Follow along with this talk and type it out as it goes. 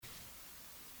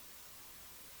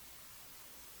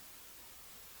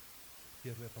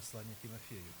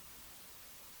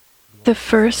The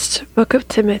first book of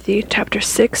Timothy, chapter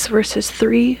 6, verses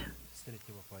 3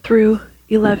 through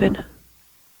 11.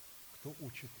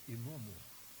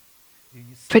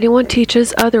 If anyone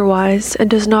teaches otherwise and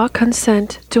does not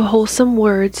consent to wholesome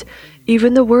words,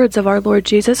 even the words of our Lord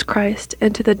Jesus Christ,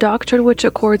 and to the doctrine which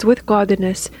accords with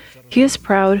godliness, he is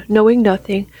proud, knowing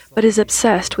nothing, but is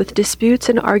obsessed with disputes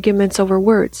and arguments over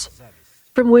words,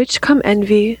 from which come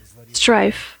envy,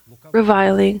 strife,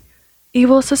 reviling,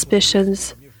 evil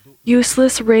suspicions,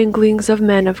 useless wranglings of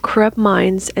men of corrupt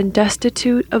minds and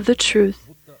destitute of the truth,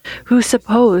 who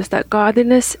suppose that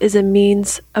godliness is a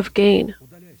means of gain.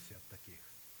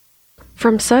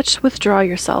 From such withdraw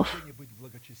yourself.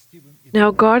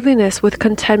 Now godliness with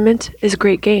contentment is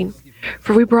great gain,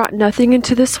 for we brought nothing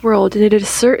into this world, and it is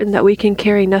certain that we can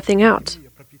carry nothing out.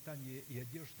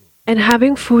 And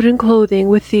having food and clothing,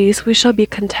 with these we shall be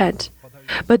content.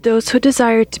 But those who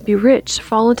desire to be rich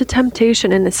fall into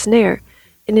temptation and a snare,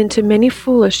 and into many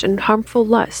foolish and harmful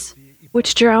lusts,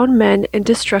 which drown men in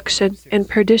destruction and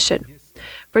perdition.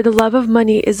 For the love of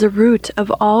money is the root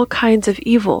of all kinds of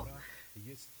evil,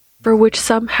 for which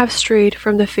some have strayed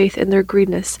from the faith in their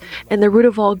greediness. And the root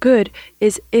of all good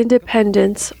is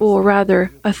independence, or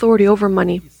rather, authority over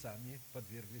money.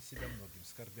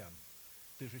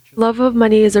 Love of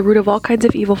money is the root of all kinds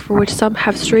of evil, for which some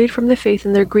have strayed from the faith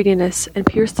in their greediness, and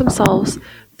pierced themselves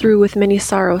through with many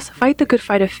sorrows. Fight the good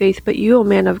fight of faith, but you, O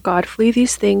man of God, flee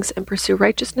these things and pursue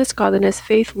righteousness, godliness,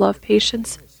 faith, love,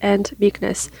 patience, and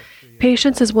meekness.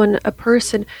 Patience is when a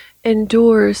person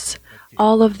endures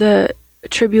all of the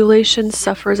tribulations,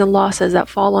 suffers, and losses that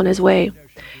fall on his way.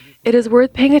 It is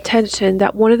worth paying attention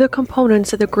that one of the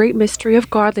components of the great mystery of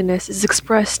godliness is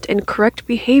expressed in correct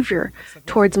behavior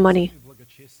towards money.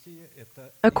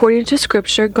 According to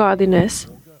Scripture, godliness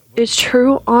is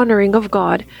true honoring of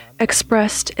God,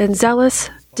 expressed in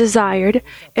zealous, desired,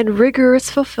 and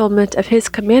rigorous fulfillment of His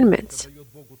commandments,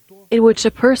 in which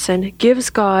a person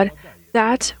gives God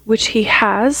that which he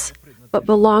has, but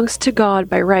belongs to God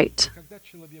by right.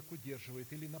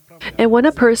 And when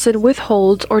a person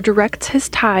withholds or directs his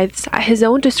tithes at his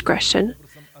own discretion,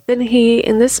 then he,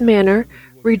 in this manner,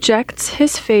 rejects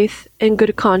his faith and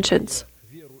good conscience.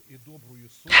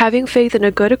 Having faith and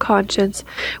a good conscience,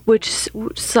 which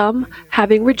some,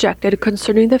 having rejected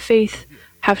concerning the faith,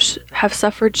 have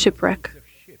suffered shipwreck.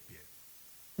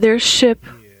 Their ship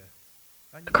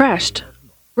crashed,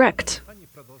 wrecked,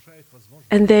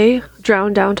 and they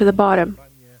drowned down to the bottom.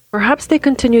 Perhaps they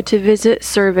continue to visit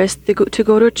service, to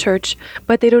go to church,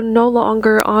 but they do no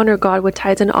longer honor God with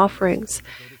tithes and offerings.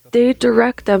 They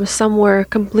direct them somewhere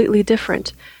completely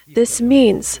different. This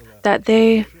means that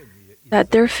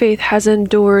their faith has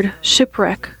endured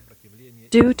shipwreck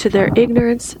due to their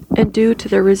ignorance and due to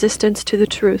their resistance to the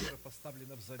truth.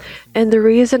 And the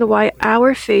reason why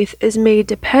our faith is made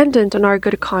dependent on our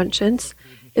good conscience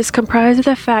is comprised of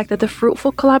the fact that the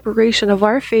fruitful collaboration of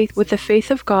our faith with the faith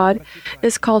of God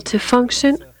is called to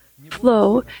function,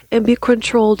 flow, and be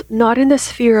controlled not in the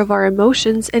sphere of our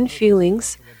emotions and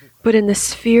feelings, but in the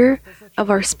sphere of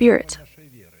our spirit.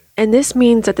 And this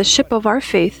means that the ship of our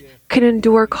faith can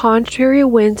endure contrary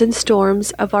winds and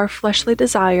storms of our fleshly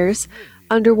desires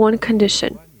under one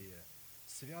condition.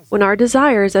 When our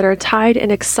desires that are tied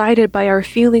and excited by our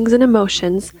feelings and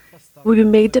emotions will be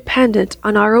made dependent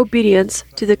on our obedience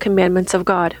to the commandments of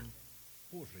God.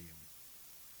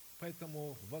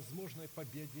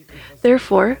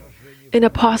 Therefore, in a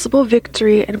possible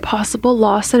victory and possible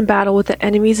loss in battle with the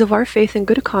enemies of our faith and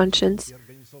good conscience,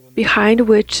 behind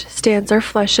which stands our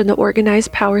flesh and the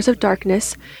organized powers of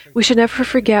darkness, we should never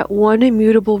forget one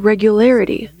immutable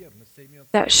regularity.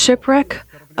 That shipwreck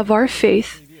of our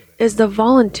faith is the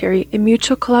voluntary and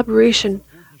mutual collaboration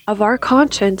of our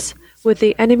conscience with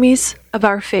the enemies of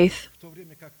our faith.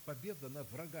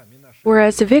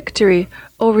 Whereas the victory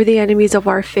over the enemies of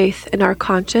our faith and our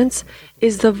conscience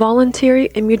is the voluntary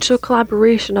and mutual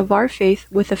collaboration of our faith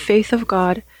with the faith of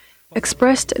God,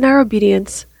 expressed in our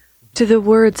obedience to the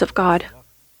words of God,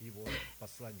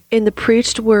 in the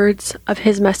preached words of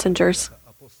His messengers.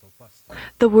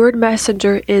 The word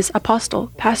messenger is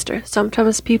apostle, pastor.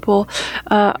 Sometimes people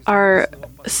are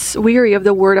weary of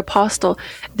the word apostle.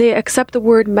 They accept the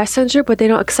word messenger, but they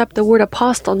don't accept the word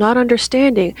apostle, not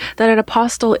understanding that an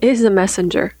apostle is a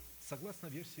messenger.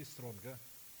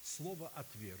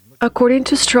 According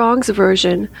to Strong's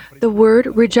version, the word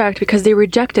reject, because they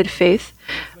rejected faith,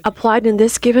 applied in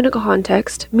this given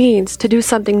context, means to do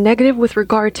something negative with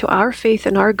regard to our faith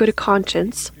and our good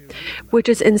conscience, which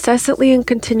is incessantly and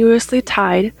continuously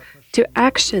tied to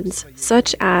actions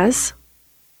such as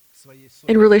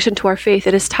in relation to our faith,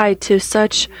 it is tied to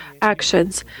such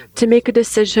actions. To make a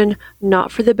decision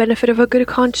not for the benefit of a good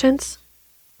conscience.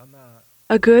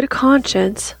 A good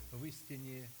conscience,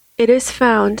 it is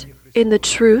found in the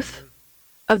truth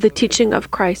of the teaching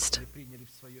of Christ,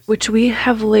 which we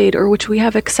have laid or which we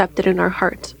have accepted in our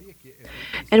heart.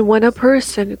 And when a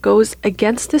person goes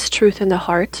against this truth in the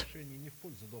heart,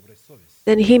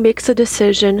 then he makes a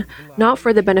decision not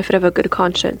for the benefit of a good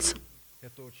conscience.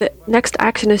 The next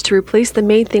action is to replace the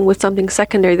main thing with something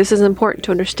secondary. This is important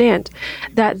to understand,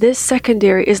 that this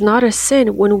secondary is not a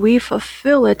sin when we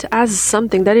fulfill it as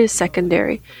something that is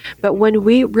secondary. But when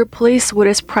we replace what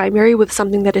is primary with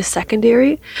something that is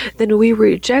secondary, then we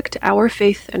reject our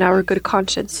faith and our good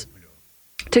conscience.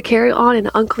 To carry on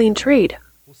an unclean trade.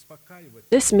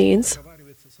 This means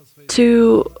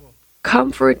to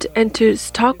comfort and to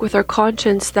talk with our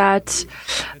conscience that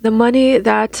the money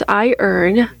that I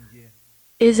earn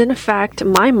is in fact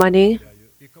my money,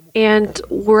 and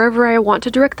wherever I want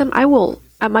to direct them, I will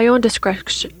at my own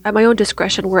discretion,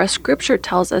 whereas Scripture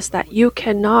tells us that you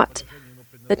cannot.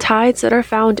 The tithes that are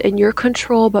found in your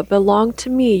control but belong to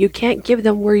me, you can't give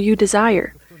them where you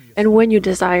desire and when you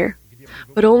desire,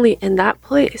 but only in that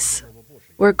place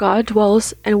where God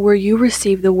dwells and where you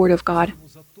receive the Word of God.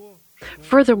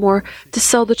 Furthermore, to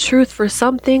sell the truth for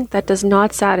something that does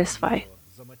not satisfy.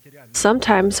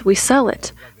 Sometimes we sell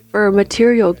it for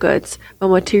material goods, but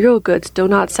material goods do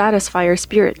not satisfy our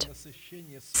spirit.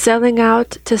 Selling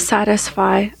out to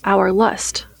satisfy our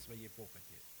lust.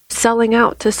 Selling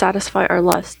out to satisfy our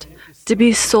lust. To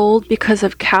be sold because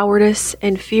of cowardice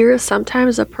and fear.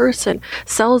 Sometimes a person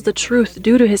sells the truth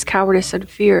due to his cowardice and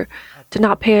fear, to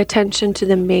not pay attention to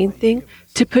the main thing,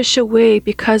 to push away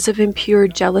because of impure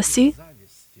jealousy,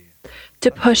 to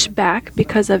push back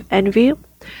because of envy,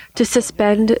 to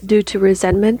suspend due to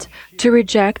resentment, to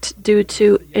reject due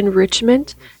to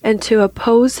enrichment, and to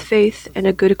oppose faith and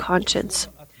a good conscience.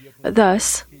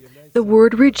 Thus, the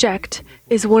word reject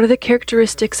is one of the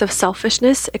characteristics of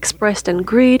selfishness expressed in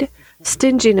greed,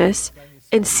 stinginess,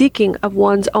 and seeking of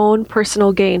one's own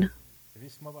personal gain.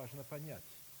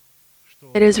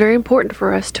 It is very important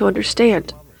for us to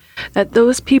understand that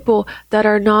those people that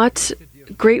are not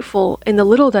grateful in the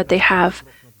little that they have,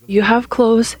 you have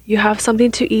clothes, you have something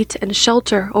to eat and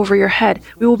shelter over your head.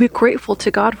 We will be grateful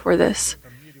to God for this.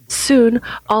 Soon,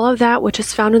 all of that which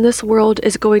is found in this world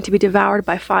is going to be devoured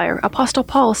by fire. Apostle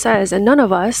Paul says, and none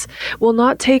of us will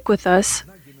not take with us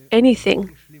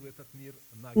anything.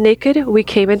 Naked we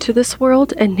came into this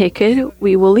world, and naked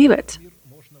we will leave it.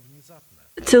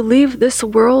 To leave this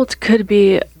world could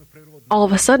be all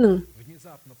of a sudden.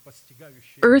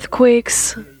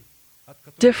 Earthquakes,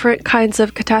 different kinds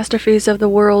of catastrophes of the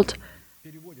world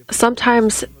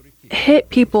sometimes hit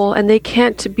people and they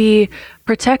can't be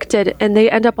protected, and they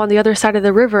end up on the other side of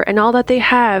the river, and all that they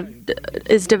have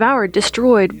is devoured,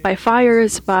 destroyed by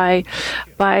fires, by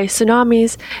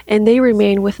tsunamis, and they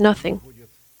remain with nothing.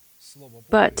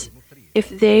 But if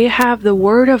they have the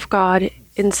Word of God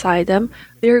inside them,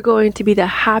 they're going to be the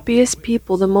happiest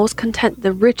people, the most content,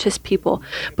 the richest people.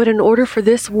 But in order for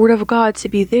this Word of God to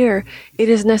be there, it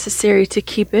is necessary to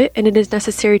keep it, and it is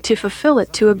necessary to fulfill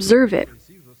it, to observe it.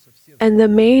 And the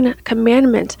main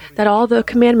commandment that all the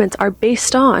commandments are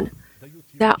based on,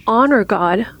 that honor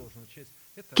God,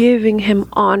 giving Him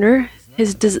honor,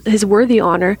 His worthy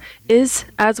honor, is,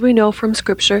 as we know from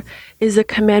Scripture, is the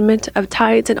commandment of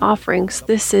tithes and offerings.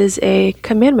 This is a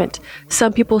commandment.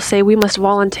 Some people say we must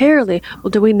voluntarily.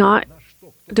 Well, are we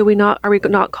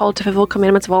not called to fulfill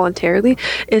commandments voluntarily?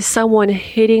 Is someone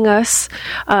hitting us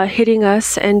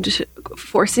and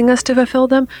forcing us to fulfill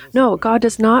them? No, God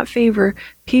does not favor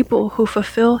people who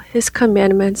fulfill His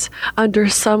commandments under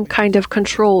some kind of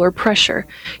control or pressure.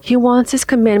 He wants His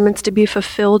commandments to be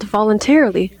fulfilled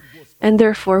voluntarily. And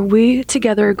therefore, we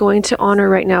together are going to honor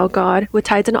right now God with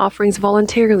tithes and offerings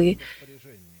voluntarily,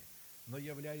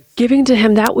 giving to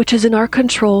Him that which is in our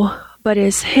control, but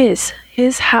is His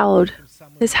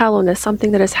hallowedness,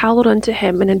 something that is hallowed unto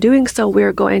Him. And in doing so, we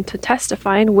are going to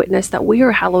testify and witness that we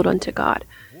are hallowed unto God.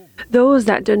 Those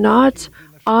that do not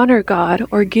honor God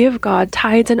or give God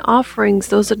tithes and offerings,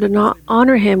 those that do not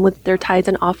honor Him with their tithes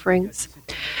and offerings,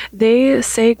 they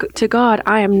say to God,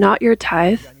 I am not your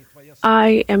tithe.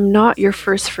 I am not your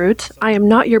first fruit. I am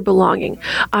not your belonging.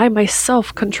 I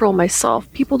myself control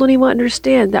myself. People don't even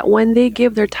understand that when they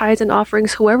give their tithes and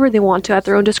offerings whoever they want to at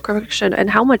their own discretion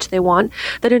and how much they want,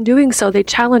 that in doing so they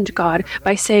challenge God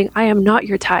by saying, I am not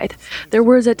your tithe. There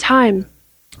was a time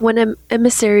when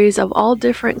emissaries of all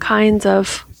different kinds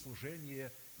of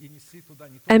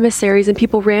emissaries, and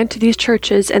people ran to these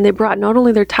churches and they brought not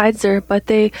only their tithes there, but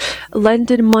they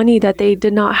lended money that they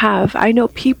did not have. I know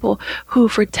people who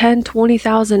for $10,000,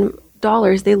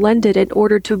 $20,000 they lended in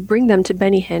order to bring them to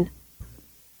Benny Hinn,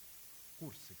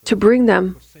 to bring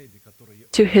them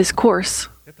to his course,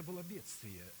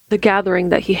 the gathering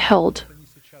that he held.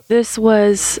 This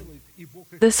was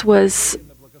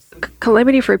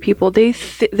calamity for people. They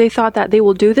thought that they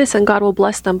will do this and God will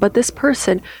bless them, but this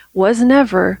person was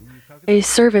never a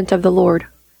servant of the Lord.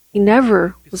 He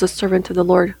never was a servant of the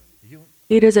Lord.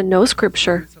 He doesn't know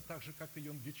Scripture.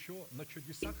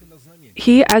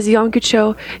 He, as Yom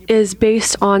Kicho, is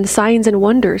based on signs and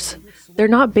wonders. They're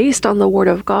not based on the Word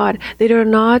of God. They do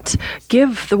not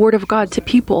give the Word of God to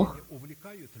people.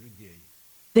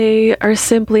 They are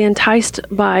simply enticed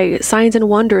by signs and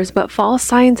wonders, but false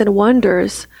signs and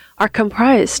wonders are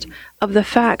comprised of the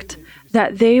fact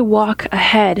that they walk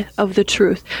ahead of the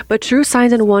truth. But true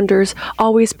signs and wonders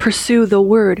always pursue the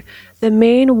Word. The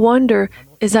main wonder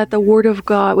is that the Word of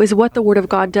God is what the Word of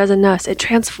God does in us. It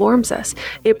transforms us.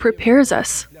 It prepares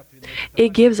us. It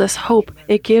gives us hope.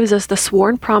 It gives us the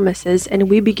sworn promises, and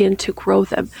we begin to grow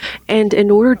them. And in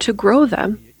order to grow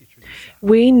them,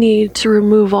 we need to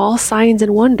remove all signs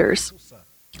and wonders.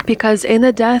 Because in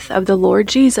the death of the Lord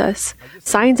Jesus,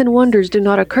 signs and wonders do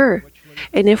not occur.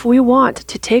 And if we want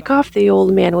to take off the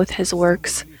old man with his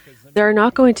works, there are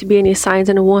not going to be any signs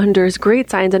and wonders, great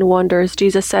signs and wonders.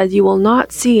 Jesus said, you will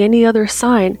not see any other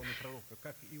sign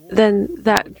than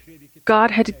that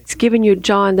God had given you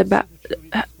Jonah the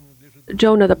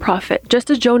prophet. Just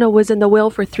as Jonah was in the whale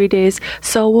for 3 days,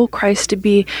 so will Christ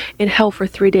be in hell for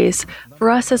 3 days. For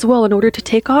us as well, in order to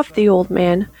take off the old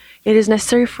man, it is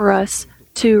necessary for us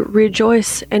to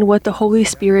rejoice in what the Holy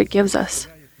Spirit gives us.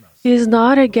 He is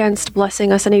not against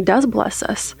blessing us, and He does bless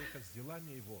us.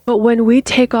 But when we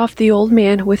take off the old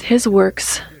man with his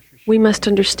works, we must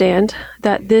understand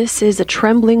that this is a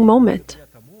trembling moment.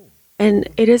 And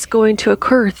it is going to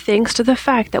occur thanks to the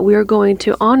fact that we are going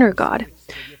to honor God.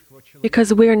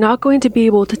 Because we are not going to be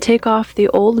able to take off the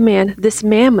old man, this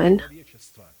mammon,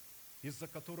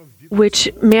 which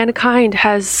mankind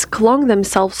has clung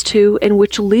themselves to and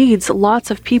which leads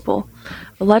lots of people.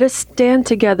 Let us stand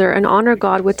together and honor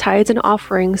God with tithes and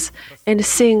offerings and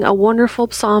sing a wonderful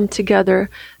psalm together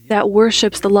that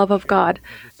worships the love of God.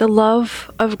 The love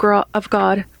of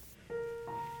God.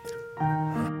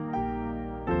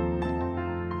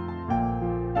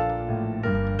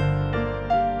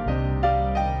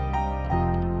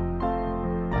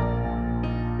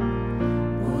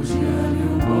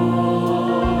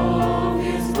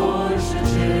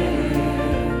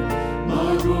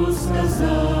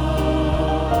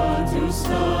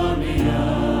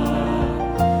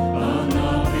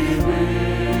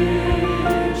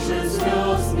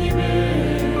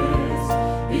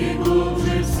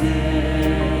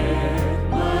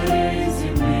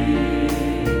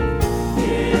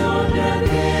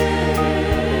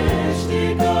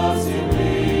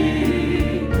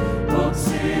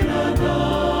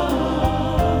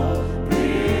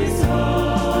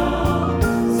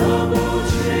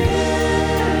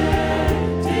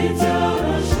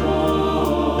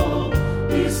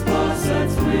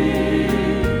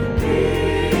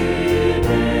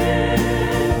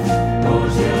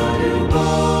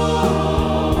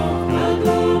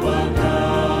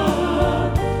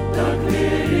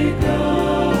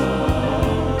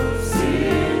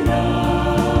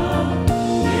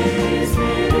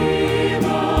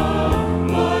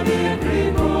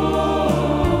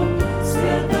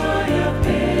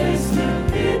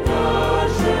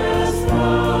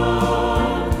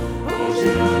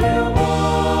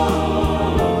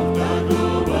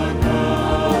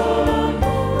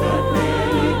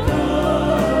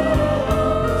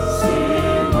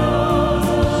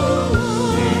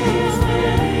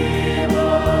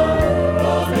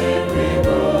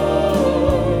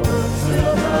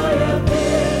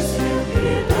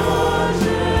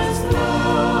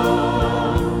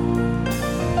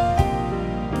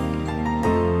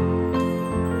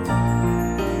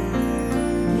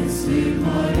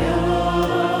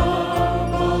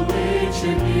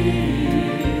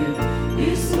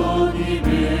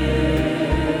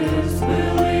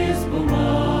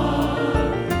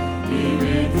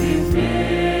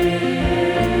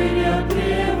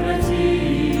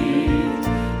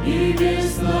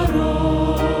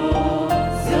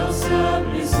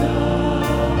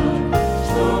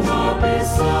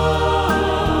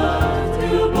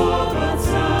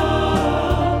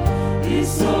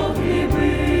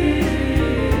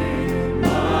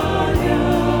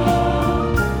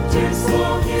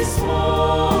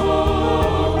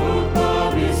 Смогут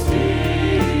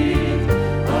повести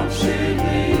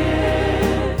общины.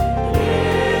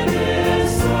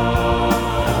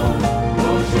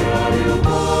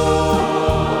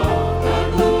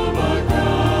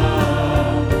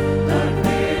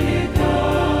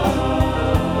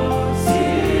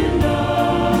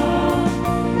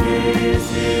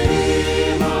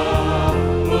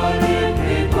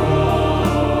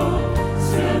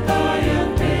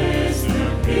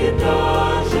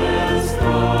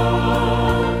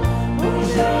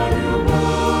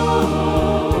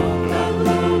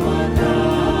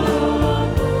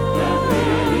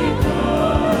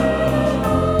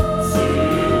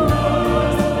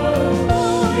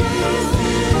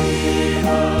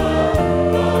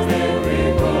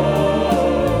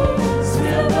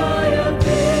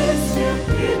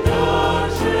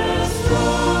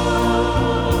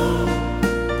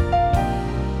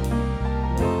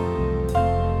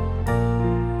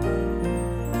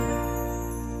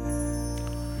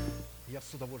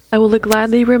 I will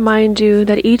gladly remind you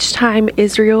that each time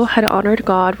Israel had honored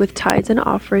God with tithes and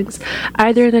offerings,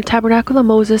 either in the tabernacle of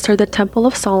Moses or the temple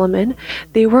of Solomon,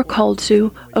 they were called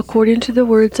to, according to the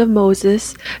words of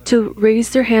Moses, to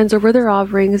raise their hands over their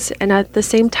offerings and at the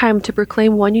same time to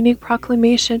proclaim one unique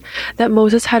proclamation that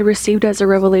Moses had received as a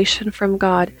revelation from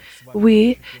God.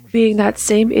 We, being that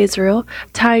same Israel,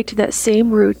 tied to that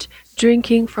same root,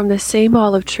 drinking from the same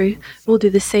olive tree, will do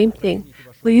the same thing.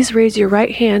 Please raise your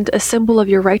right hand, a symbol of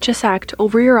your righteous act,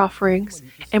 over your offerings,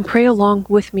 and pray along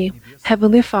with me.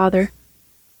 Heavenly Father,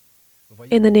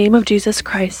 in the name of Jesus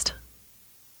Christ,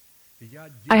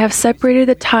 I have separated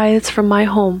the tithes from my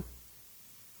home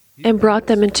and brought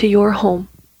them into your home,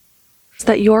 so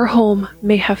that your home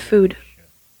may have food.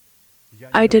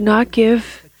 I did not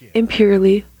give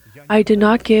impurely, I did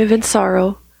not give in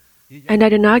sorrow, and I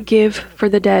did not give for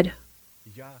the dead.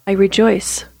 I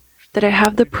rejoice that I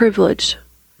have the privilege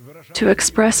to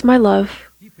express my love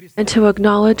and to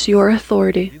acknowledge your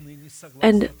authority.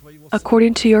 And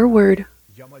according to your word,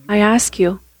 I ask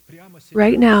you,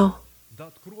 right now,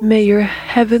 may your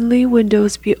heavenly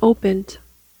windows be opened,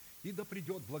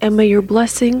 and may your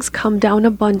blessings come down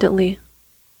abundantly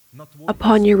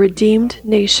upon your redeemed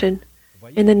nation.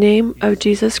 In the name of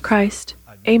Jesus Christ,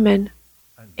 amen.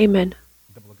 Amen.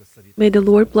 May the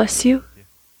Lord bless you.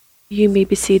 You may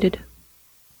be seated.